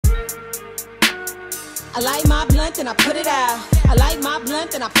I light my blunt and I put it out. I light my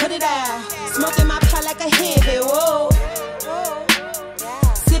blunt and I put it out. Smoking my pot like a hippie, whoa.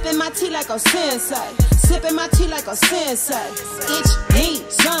 Sipping my tea like a sensei. Sipping my tea like a sensei. Each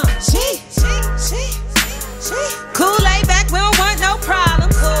need some G. Cool, laid back, we don't want no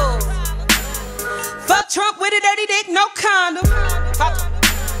problems. Fuck Trump with a dirty dick, no condom.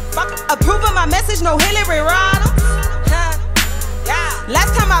 Approve of my message, no Hillary Rodham.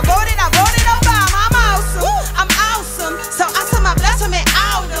 Last time I voted Obama. I'm awesome, I'm awesome. So awesome, I bless him and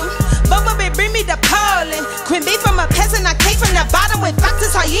out him. Bumblebee bring me the pollen. Queen bee from a peasant, I came from the bottom with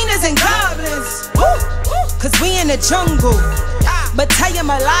foxes, hyenas, and goblins. Cause we in the jungle, but tell you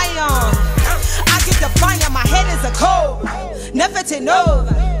my lion. I get the fire, my head is a cold. Never to know.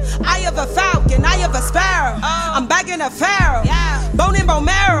 Eye of a falcon, eye of a sparrow. I'm bagging a pharaoh. Bone and bone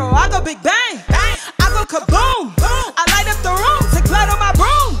marrow, I go big bang. I go kaboom. I light up the room, take blood on my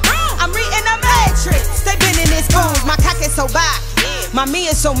broom. I'm reading the matrix, stay bending this spoons. My cock is so back, my me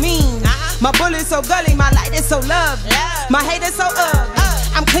is so mean. My bullet so gully, my light is so lovely. My hate is so ugly.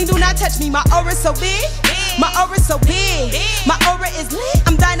 I'm clean, do not touch me, my aura so big. My aura so big, my aura is lit.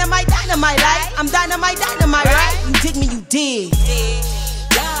 I'm dynamite, dynamite, right? I'm dynamite, dynamite, right? You dig me, you dig.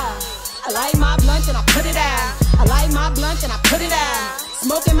 Yeah, I light my blunt and I put it out. I light my blunt and I put it out.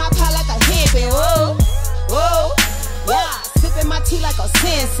 Smoking my pot like a hippie, whoa, whoa. Yeah, sipping my tea like a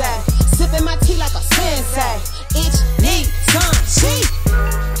sensei. Sipping my tea like a sensei. Each need some cheap.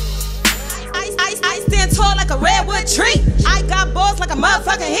 I stand tall like a redwood tree. I got balls like a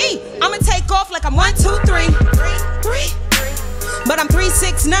motherfucking heat. I'ma take off like I'm 1, 2, 3. But I'm 3,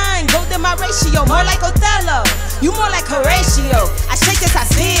 6, 9. Go to my ratio, more like Othello. You more like Horatio. I shake this, I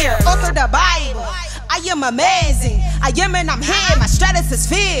steer. Author the Bible. I am amazing. I am and I'm here. My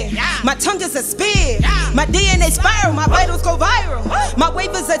stratosphere. My tongue is a spear. My DNA spiral. My vitals go viral. My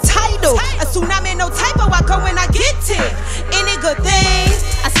wave is a tidal. A tsunami, no typo. I go when I get it. Any good thing,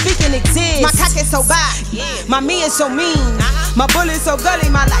 I speak and exist. My cock is so bad. My me is so mean. My bullet is so gully.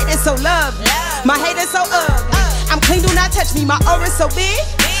 My light is so lovely. My hate is so ugly. I'm clean, do not touch me. My aura is so big.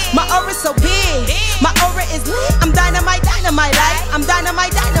 My aura is so big. My aura is lit. I'm dynamite, dynamite, right? I'm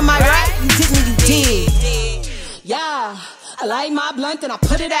dynamite, dynamite, right? You dig me, you dig. Yeah, I light my blunt and I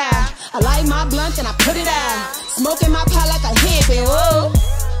put it out. I light my blunt and I put it out. Smoking my pot like a hippie, whoa,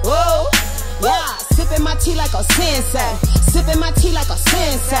 whoa. Yeah, sipping my tea like a sensei. Sipping my tea like a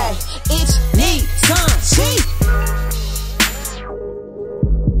sensei. Each need some cheap.